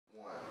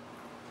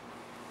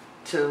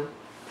2,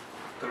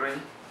 3,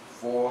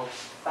 4,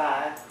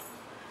 5.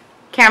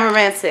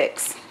 Cameraman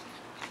 6.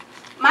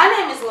 My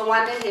name is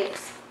LaWanda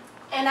Hicks,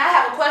 and I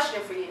have a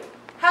question for you.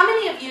 How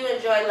many of you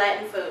enjoy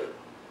Latin food?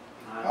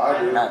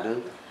 I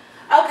do.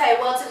 Okay,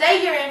 well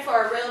today you're in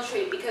for a real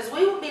treat because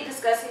we will be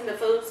discussing the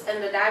foods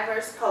and the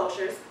diverse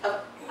cultures of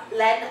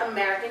Latin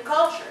American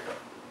culture.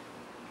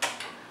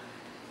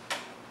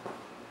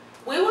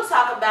 We will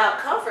talk about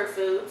comfort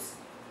foods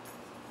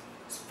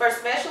for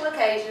special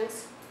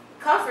occasions,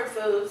 comfort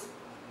foods,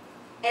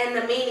 and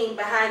the meaning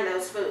behind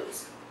those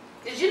foods.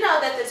 Did you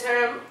know that the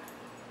term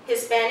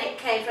Hispanic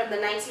came from the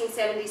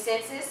 1970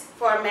 census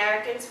for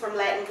Americans from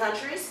Latin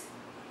countries?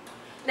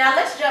 Now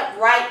let's jump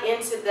right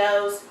into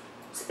those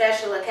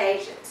special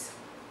occasions.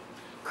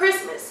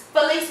 Christmas,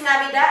 Feliz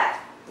Navidad.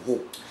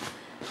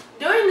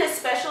 During this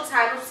special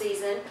time of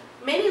season,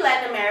 many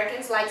Latin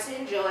Americans like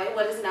to enjoy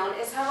what is known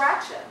as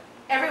jarracha.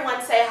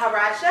 Everyone say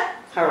jarracha?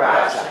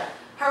 Jarracha.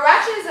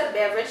 Jarracha is a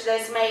beverage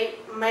that is made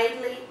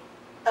mainly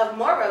of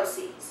moro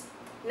seeds.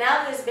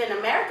 Now that it's been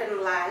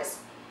Americanized,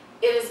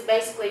 it is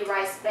basically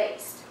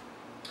rice-based.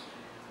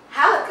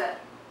 Halakha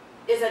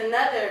is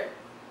another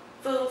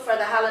food for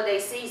the holiday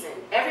season.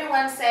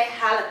 Everyone say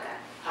halakha.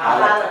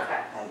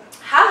 Halakha.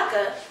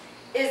 Halakha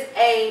is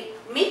a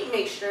meat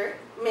mixture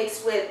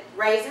mixed with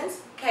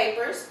raisins,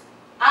 capers,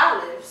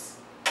 olives,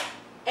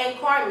 and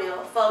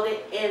cornmeal folded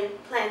in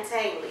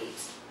plantain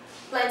leaves.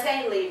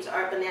 Plantain leaves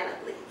are banana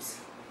leaves.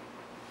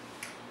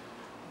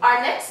 Our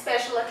next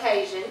special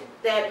occasion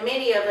that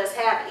many of us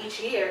have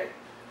each year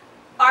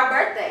are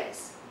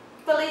birthdays.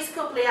 Feliz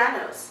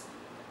cumpleaños.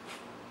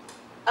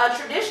 A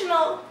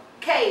traditional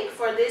cake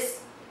for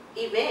this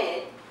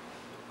event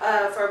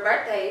for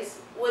birthdays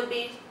would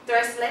be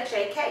tres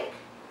leche cake.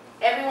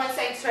 Everyone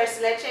say tres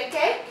leche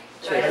cake?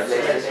 Tres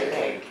leche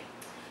cake.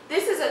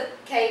 This is a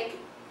cake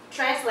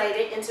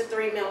translated into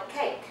 3-milk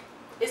cake.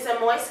 It's a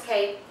moist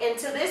cake, and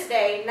to this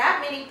day,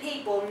 not many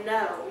people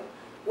know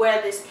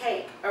where this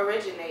cake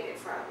originated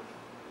from.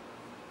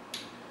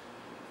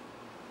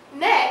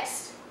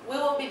 Next, we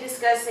will be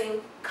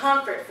discussing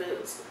comfort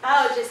foods.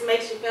 Oh, it just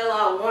makes you feel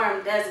all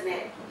warm, doesn't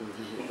it?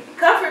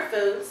 Comfort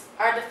foods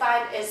are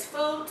defined as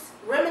foods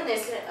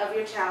reminiscent of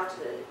your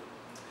childhood.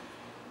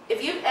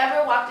 If you've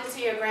ever walked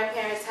into your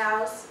grandparents'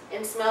 house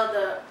and smelled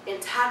the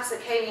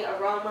intoxicating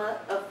aroma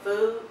of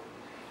food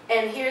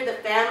and hear the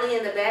family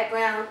in the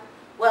background,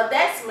 well,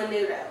 that's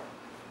menudo.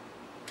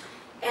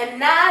 And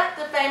not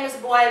the famous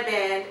boy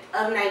band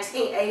of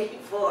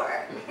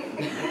 1984.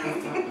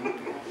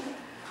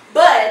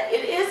 But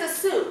it is a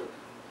soup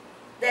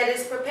that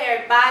is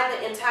prepared by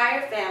the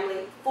entire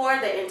family for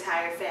the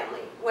entire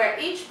family, where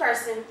each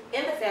person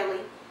in the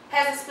family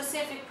has a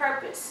specific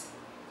purpose.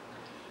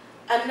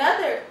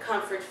 Another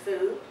comfort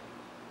food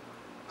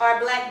are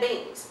black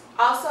beans,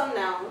 also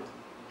known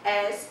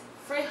as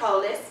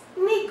frijoles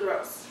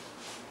negros.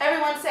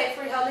 Everyone say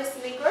frijoles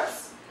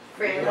negros?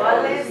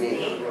 Frijoles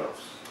negros.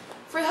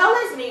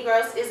 Frijoles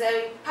negros is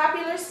a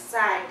popular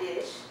side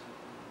dish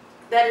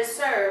that is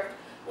served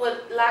with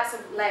lots of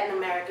Latin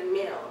American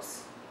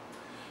meals.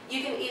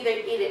 You can either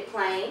eat it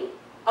plain,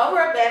 over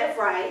a bed of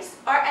rice,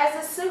 or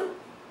as a soup.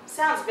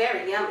 Sounds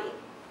very yummy.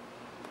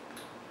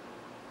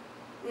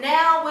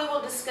 Now we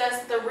will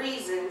discuss the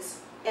reasons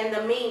and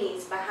the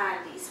meanings behind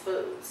these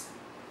foods,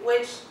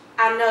 which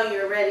I know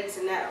you're ready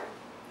to know.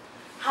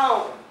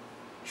 Home,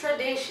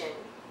 tradition,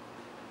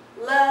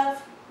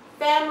 love,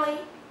 family,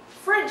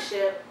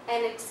 friendship,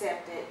 and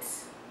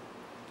acceptance.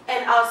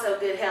 And also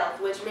good health,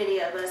 which many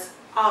of us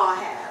all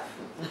have.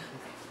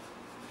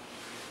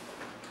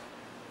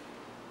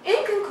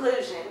 In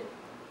conclusion,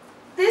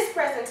 this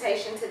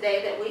presentation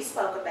today that we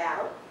spoke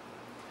about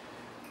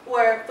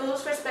were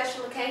foods for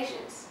special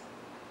occasions,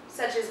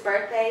 such as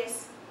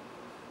birthdays,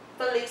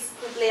 Feliz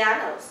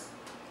cumpleaños,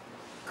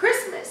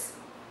 Christmas,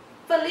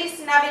 Feliz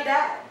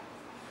Navidad,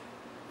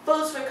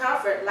 foods for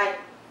comfort like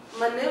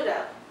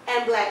menudo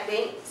and black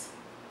beans,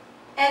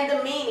 and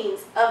the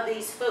meanings of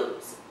these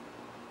foods.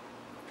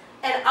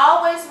 And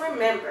always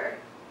remember,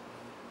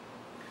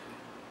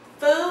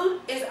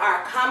 food is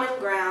our common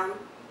ground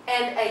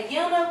and a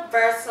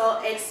universal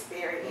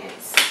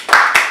experience.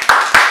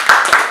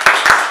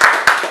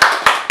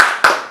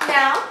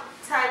 Now,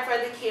 time for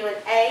the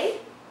Q&A.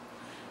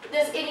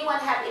 Does anyone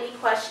have any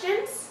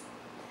questions?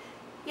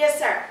 Yes,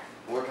 sir.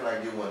 Where can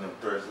I get one of them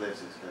tres leches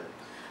cakes?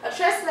 A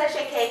tres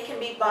leche cake can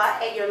be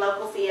bought at your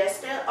local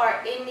fiesta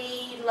or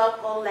any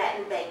local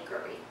Latin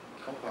bakery.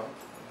 Okay.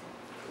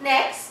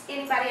 Next,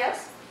 anybody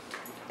else?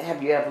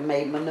 Have you ever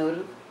made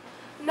menudo?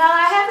 No,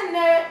 I haven't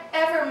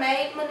ever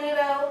made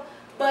menudo,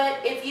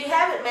 but if you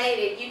haven't made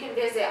it, you can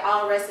visit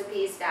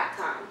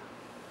allrecipes.com.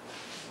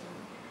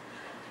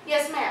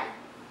 Yes, ma'am.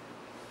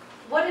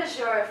 What is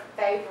your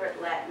favorite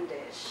Latin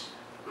dish?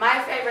 My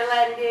favorite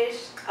Latin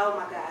dish? Oh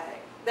my God.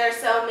 There's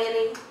so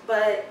many,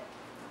 but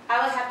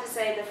I would have to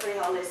say the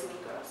frijoles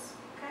negros.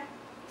 Okay.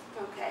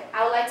 Okay.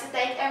 I would like to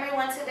thank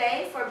everyone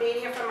today for being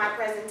here for my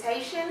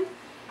presentation,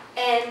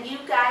 and you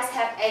guys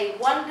have a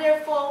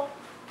wonderful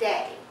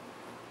day.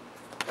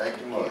 Thank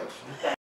you much.